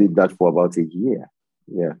lot. We did that for about a year.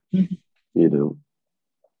 Yeah,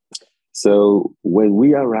 So when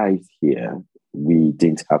we arrived here, we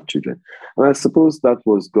didn't have children. And I suppose that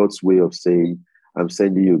was God's way of saying, I'm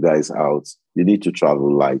sending you guys out. You need to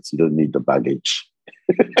travel light. You don't need the baggage.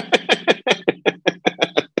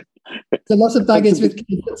 A lot of baggage with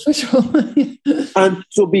kids, that's for sure. And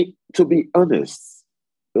to be honest,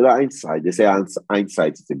 with hindsight, they say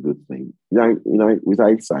hindsight is a good thing. With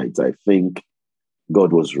hindsight, I think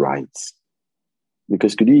God was right.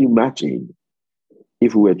 Because could you imagine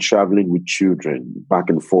if we were traveling with children back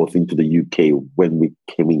and forth into the UK when we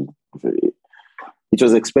came in? It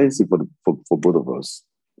was expensive for both of us.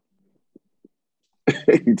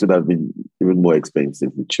 It would have been even more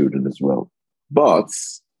expensive with children as well. But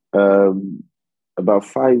about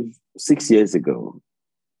 5-6 years ago,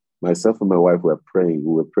 myself and my wife were praying.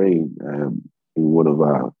 We were praying in one of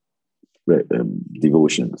our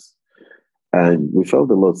devotions. And we felt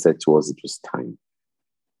the Lord said to us, it was time.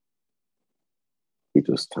 It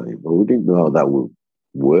was time. But we didn't know how that would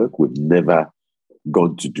work. We've never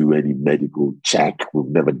gone to do any medical check.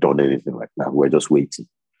 We've never done anything like that. We're just waiting,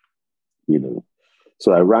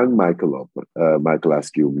 So I rang Michael up. Michael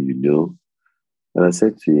asked you, and I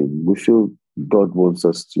said to him, we feel God wants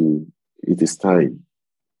us it is time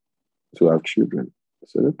to have children. I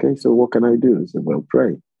said, okay, so what can I do? I said, well,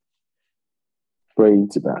 pray. Pray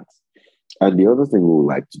into that. And the other thing we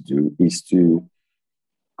would like to do is to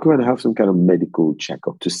go and have some kind of medical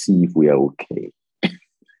checkup to see if we are okay.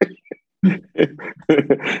 And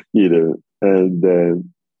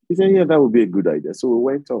he said, yeah, that would be a good idea. So we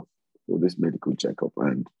went off for this medical checkup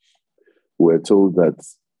and we were told that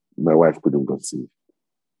my wife couldn't conceive.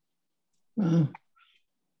 Wow.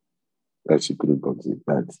 That she couldn't conceive,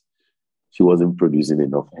 that she wasn't producing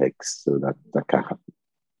enough eggs, so that can't happen.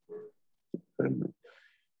 And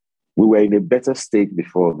we were in a better state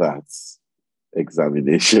before that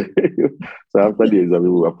examination. So after the exam,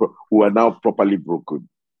 we were now properly broken.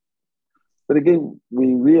 But again,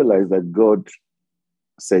 we realized that God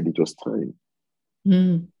said it was time.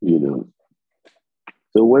 So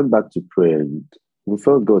we went back to pray and we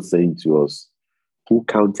felt God saying to us, who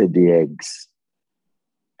counted the eggs?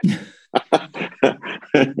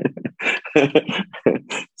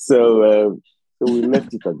 So we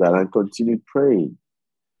left it at that and continued praying.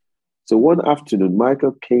 So one afternoon,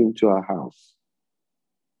 Michael came to our house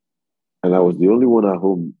and I was the only one at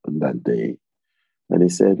home on that day. And he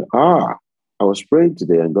said, I was praying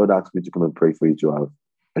today and God asked me to come and pray for you to have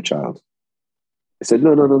a child. I said,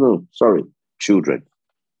 no, sorry, children.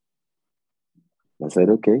 I said,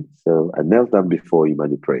 okay. So I knelt down before him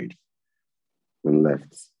and he prayed and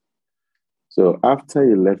left. So after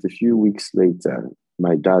he left, a few weeks later,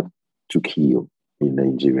 my dad took ill in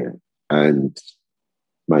Nigeria and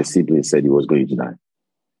my sibling said he was going to die.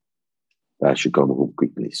 That I should come home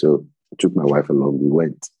quickly. So I took my wife along, we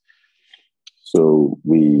went. So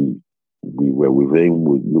we were with him,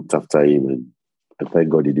 we looked after him, and thank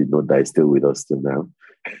God he did not die, still with us till now.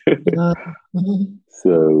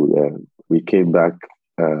 So we came back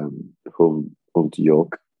home to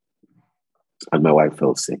York, and my wife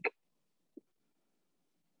fell sick.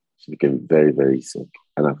 She became very, very sick.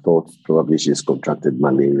 And I thought probably she's contracted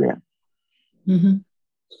malaria. Mm-hmm.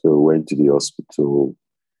 So went to the hospital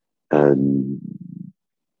and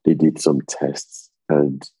they did some tests.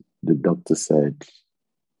 And the doctor said,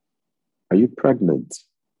 are you pregnant?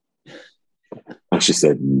 And she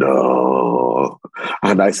said, no.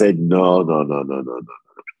 And I said, no.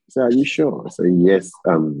 I said, are you sure? I said, yes,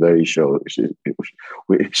 I'm very sure.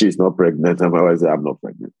 She's not pregnant. And my wife said, I'm not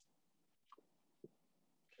pregnant.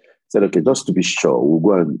 I said, okay, just to be sure,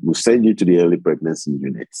 we'll send you to the early pregnancy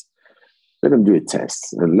unit. Let them do a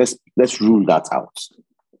test and let's rule that out.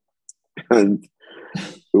 And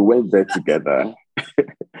we went there together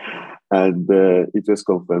and it was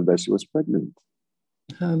confirmed that she was pregnant.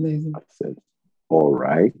 How amazing. I said, all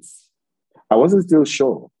right. I wasn't still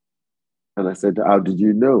sure. And I said, how did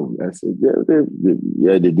you know? I said,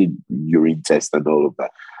 they did urine test and all of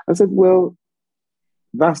that. I said, well,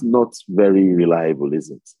 that's not very reliable, is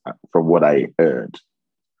it? From what I heard.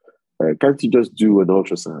 Can't you just do an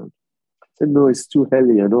ultrasound? I said, no, it's too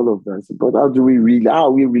early and all of that. I said, but how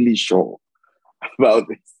are we really sure about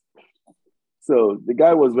this? So the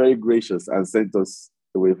guy was very gracious and sent us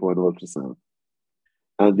away for an ultrasound.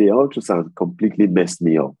 And the ultrasound completely messed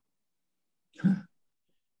me up.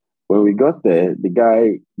 When we got there,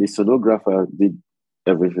 the sonographer did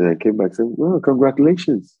everything and came back and said, well,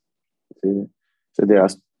 congratulations. So there are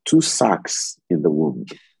 2 sacs in the womb.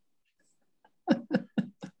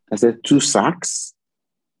 I said, 2 sacs?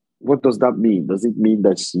 What does that mean? Does it mean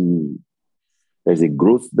that there's a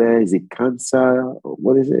growth there? Is it cancer?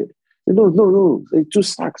 What is it? No. 2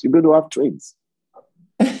 sacs. You're going to have twins.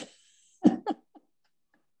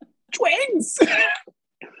 twins.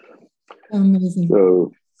 Amazing.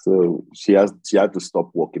 So she had to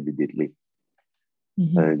stop work immediately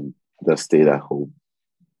and just stayed at home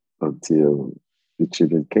until the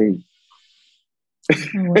children came.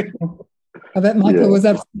 Oh, I bet Michael was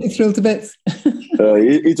absolutely thrilled to bits.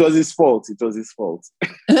 It was his fault. It was his fault.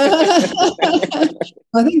 I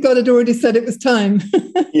think God had already said it was time.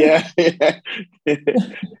 Yeah.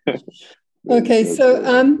 Okay,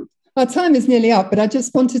 so our time is nearly up, but I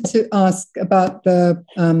just wanted to ask about the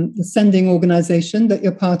sending organization that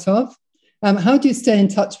you're part of. How do you stay in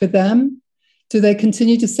touch with them? Do they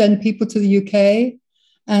continue to send people to the UK?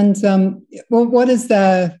 And what is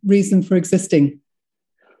their reason for existing?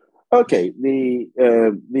 Okay,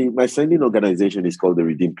 my sending organization is called the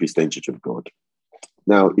Redeemed Christian Church of God.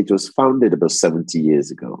 Now, it was founded about 70 years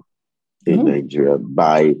ago in Nigeria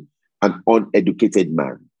by an uneducated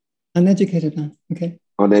man. Uneducated man, okay.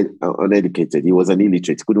 Uneducated. He was an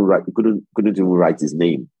illiterate. He couldn't even write his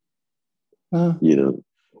name. Wow. You know,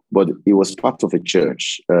 but he was part of a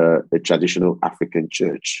church, a traditional African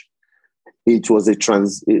church. It was the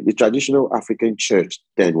traditional African church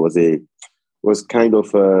then was kind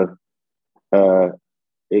of a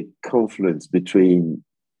confluence between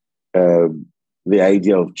the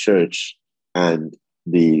idea of church and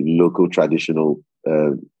the local traditional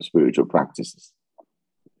spiritual practices.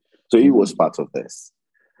 So he was part of this.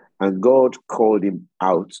 And God called him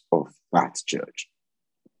out of that church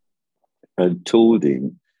and told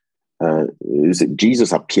him,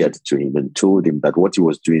 Jesus appeared to him and told him that what he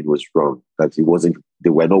was doing was wrong, that they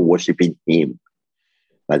were not worshiping him,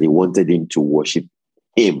 that he wanted him to worship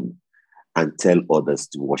him and tell others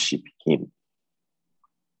to worship him.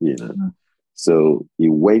 You know. So he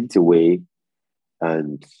went away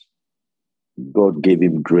and God gave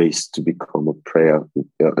him grace to become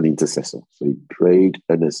an intercessor. So he prayed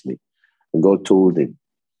earnestly. And God told him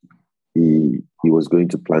he was going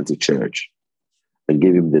to plant a church and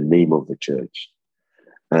gave him the name of the church.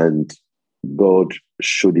 And God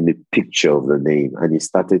showed him a picture of the name, and he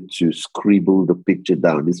started to scribble the picture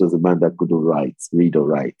down. This was a man that couldn't read or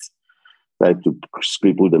write. Started to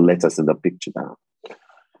scribble the letters in the picture down.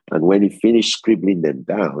 And when he finished scribbling them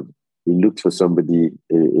down, he looked for somebody,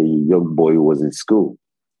 a young boy who was in school,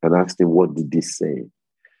 and asked him, what did this say?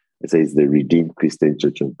 He said, it's the Redeemed Christian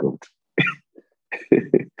Church of God.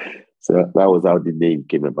 So that was how the name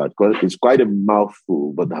came about. It's quite a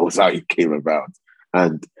mouthful, but that was how it came about.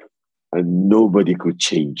 And nobody could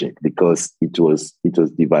change it because it was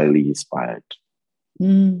divinely inspired.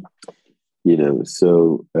 You know,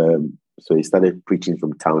 so he started preaching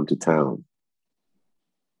from town to town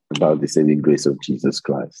about the saving grace of Jesus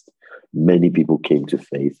Christ. Many people came to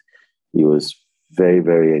faith. He was very,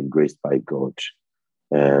 very engraced by God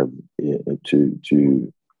to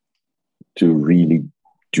really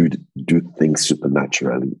do things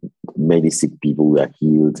supernaturally. Many sick people were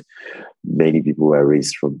healed. Many people were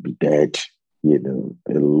raised from the dead. You know,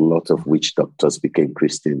 a lot of witch doctors became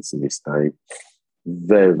Christians in his time.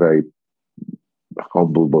 Very, very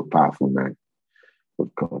humble but powerful man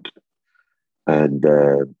of God. And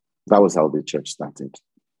that was how the church started.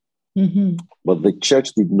 But the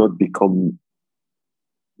church did not become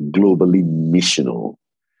globally missional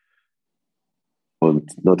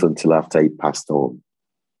not until after he passed on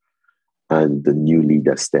and the new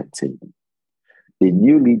leader stepped in. The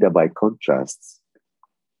new leader, by contrast,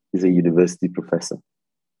 is a university professor.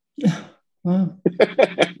 Wow.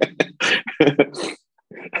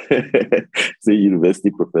 He's a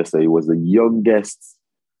university professor. He was the youngest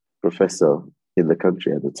professor in the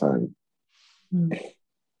country at the time.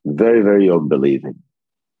 Very, very unbelieving.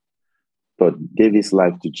 But gave his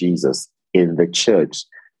life to Jesus in the church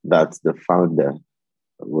that the founder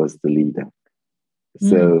was the leader.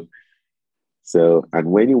 So,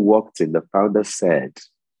 and when he walked in, the founder said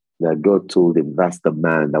that God told him that's the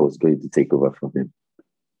man that was going to take over from him.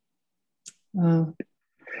 Wow.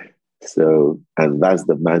 So, and that's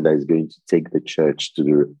the man that is going to take the church to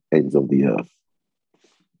the ends of the earth.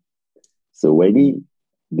 So when he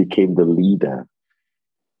became the leader,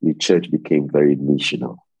 the church became very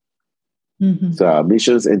missional. So our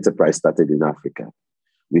missions enterprise started in Africa.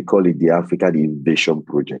 We call it the African Invasion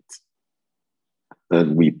Project.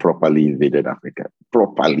 And we properly invaded Africa.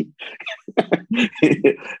 Properly.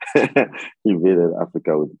 Invaded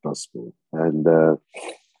Africa with the gospel. And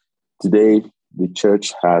today, the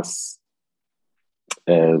church has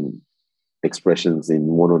expressions in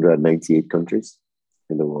 198 countries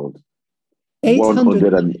in the world.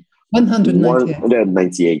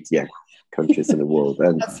 198, yeah, countries in the world.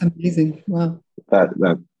 And that's amazing. Wow.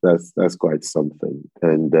 That's quite something.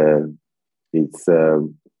 And it's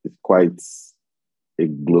quite a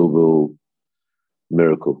global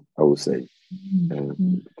miracle, I would say,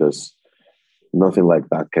 because nothing like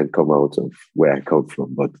that can come out of where I come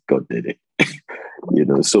from, but God did it.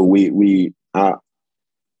 So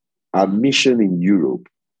our mission in Europe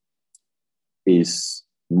is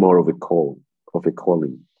more of a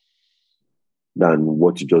calling than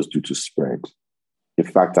what you just do to spread. In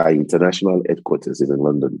fact, our international headquarters is in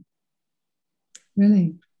London.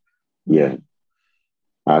 Really? Yeah.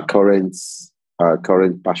 Our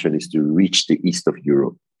current passion is to reach the east of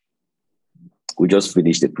Europe. We just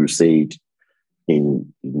finished a crusade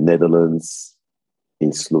in Netherlands,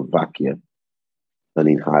 in Slovakia, and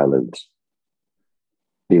in Ireland.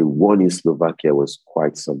 The one in Slovakia was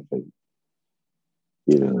quite something.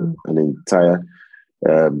 An entire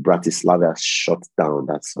Bratislava shut down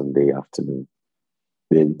that Sunday afternoon.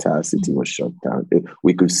 The entire city was shut down.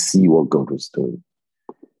 We could see what God was doing,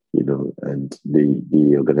 and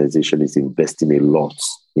the organization is investing a lot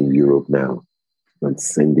in Europe now and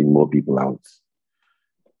sending more people out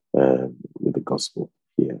with the gospel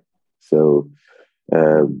here. So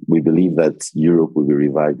we believe that Europe will be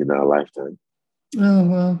revived in our lifetime. Oh,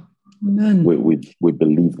 well, amen. We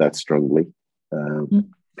believe that strongly.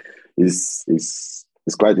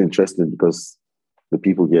 It's quite interesting because the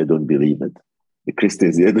people here don't believe it. The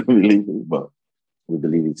Christians here don't believe it, but we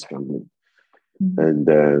believe it strongly. And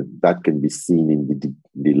that can be seen in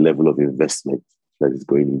the level of investment that is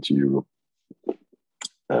going into Europe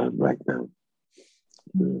right now.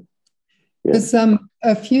 Because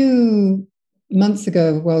a few months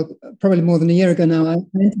ago, well, probably more than a year ago now, I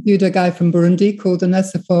interviewed a guy from Burundi called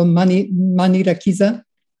Onesphore Manirakiza,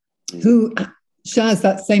 who shares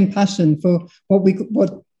that same passion for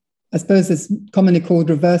what I suppose is commonly called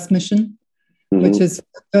reverse mission, which is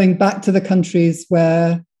going back to the countries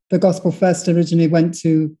where the gospel first originally went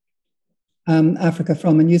to Africa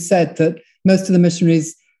from. And you said that most of the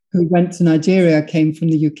missionaries who went to Nigeria came from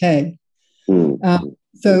the UK.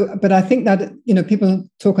 But I think that, people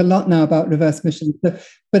talk a lot now about reverse missions,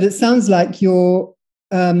 but it sounds like your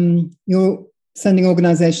sending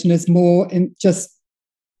organization is more in just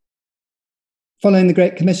following the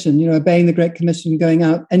Great Commission, obeying the Great Commission, going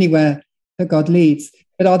out anywhere that God leads.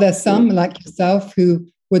 But are there some like yourself who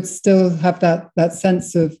would still have that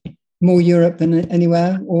sense of more Europe than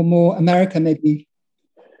anywhere, or more America maybe?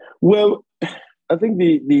 Well, I think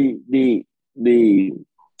the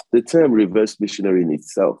term reverse missionary in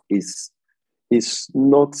itself is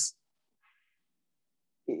not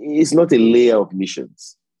a layer of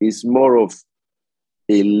missions. It's more of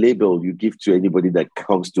a label you give to anybody that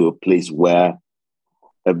comes to a place where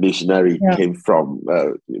a missionary came from,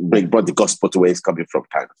 brought the gospel to where it's coming from,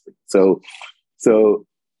 kind of thing. So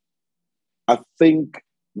I think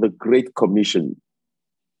the Great Commission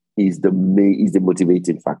is the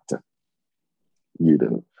motivating factor.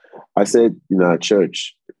 I said in our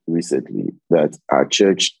church recently that our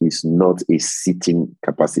church is not a sitting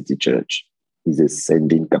capacity church; it's a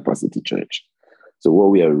sending capacity church. So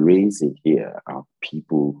what we are raising here are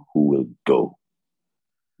people who will go.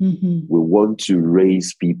 We want to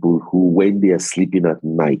raise people who, when they are sleeping at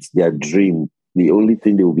night, their dream, the only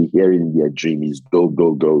thing they will be hearing in their dream is go,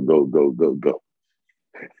 go, go, go, go, go, go.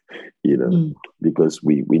 Because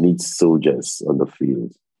we need soldiers on the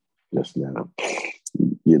field just now.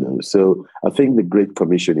 So I think the Great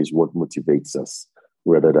Commission is what motivates us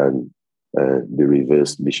rather than the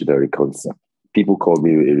reverse missionary concept. People call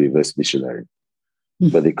me a reverse missionary,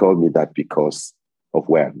 but they call me that because of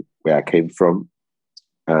where I came from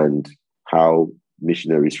and how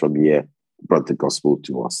missionaries from here brought the gospel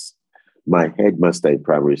to us. My headmaster in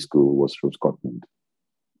primary school was from Scotland.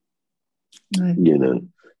 Right.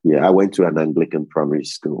 I went to an Anglican primary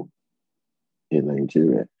school in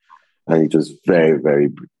Nigeria, and it was very, very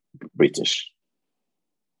British.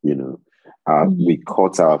 We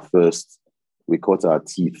caught our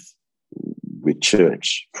teeth with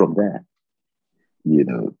church from there.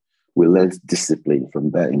 We learned discipline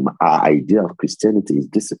from there. Our idea of Christianity is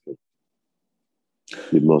discipline.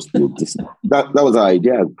 We must be disciplined. That was our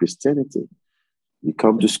idea of Christianity. You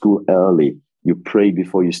come to school early. You pray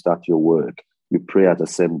before you start your work. You pray at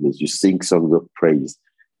assemblies. You sing songs of praise.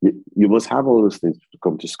 You must have all those things to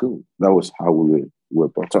come to school. That was how we were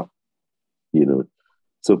brought up.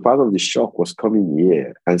 So part of the shock was coming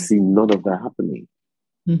here and seeing none of that happening.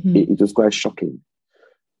 It was quite shocking.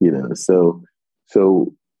 So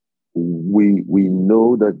we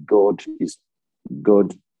know that God is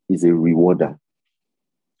a rewarder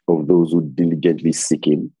of those who diligently seek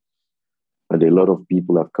him. And a lot of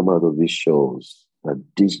people have come out of these shows and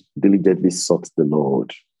diligently sought the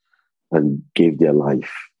Lord and gave their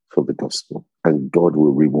life for the gospel. And God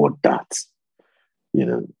will reward that.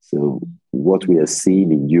 So what we are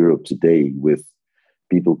seeing in Europe today with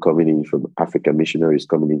people coming in from Africa, missionaries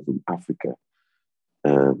coming in from Africa,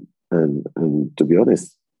 and to be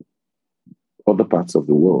honest, other parts of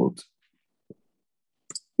the world,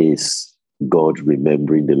 is God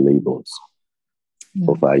remembering the labors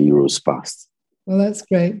of our heroes past. Well, that's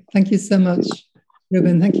great. Thank you so much,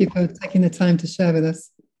 Reuben. Thank you for taking the time to share with us.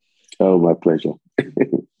 Oh, my pleasure.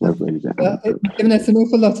 My pleasure. Well, it's given us an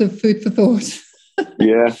awful lot of food for thought.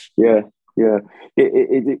 Yeah.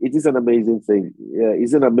 It is an amazing thing. Yeah,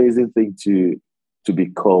 it's an amazing thing to be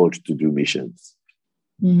called to do missions.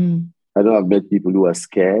 Mm-hmm. I know I've met people who are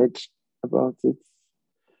scared about it,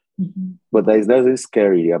 but there is nothing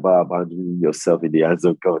scary about abandoning yourself in the hands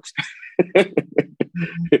of God.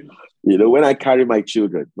 When I carry my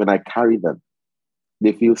children, when I carry them,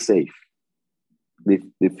 they feel safe.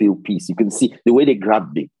 They feel peace. You can see the way they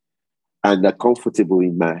grab me and they're comfortable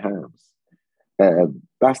in my hands.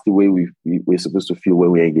 That's the way we're supposed to feel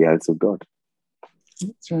when we're in the hands of God.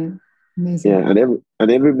 That's right. Amazing. Yeah,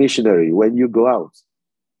 and every missionary, when you go out,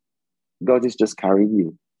 God is just carrying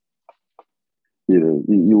you.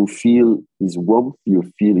 You feel His warmth, you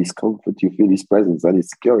feel His comfort, you feel His presence and His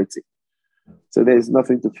security. So there's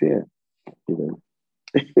nothing to fear.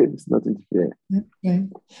 There's nothing to fear. Okay.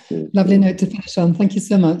 Lovely note to finish on. Thank you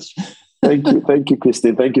so much. Thank you,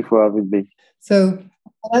 Christine. Thank you for having me. So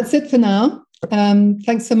that's it for now.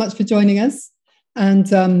 Thanks so much for joining us.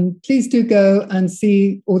 And please do go and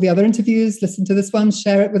see all the other interviews, listen to this one,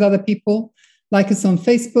 share it with other people, like us on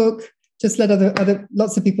Facebook. Just let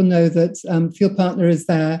lots of people know that Field Partner is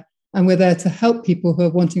there, and we're there to help people who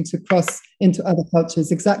are wanting to cross into other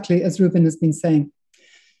cultures, exactly as Reuben has been saying.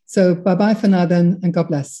 So bye-bye for now then, and God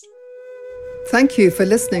bless. Thank you for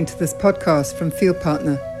listening to this podcast from Field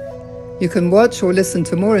Partner. You can watch or listen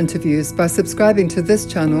to more interviews by subscribing to this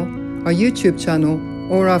channel, our YouTube channel,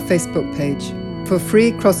 or our Facebook page. For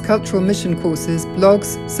free cross-cultural mission courses,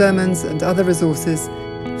 blogs, sermons, and other resources,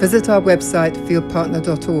 visit our website,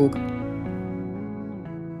 fieldpartner.org.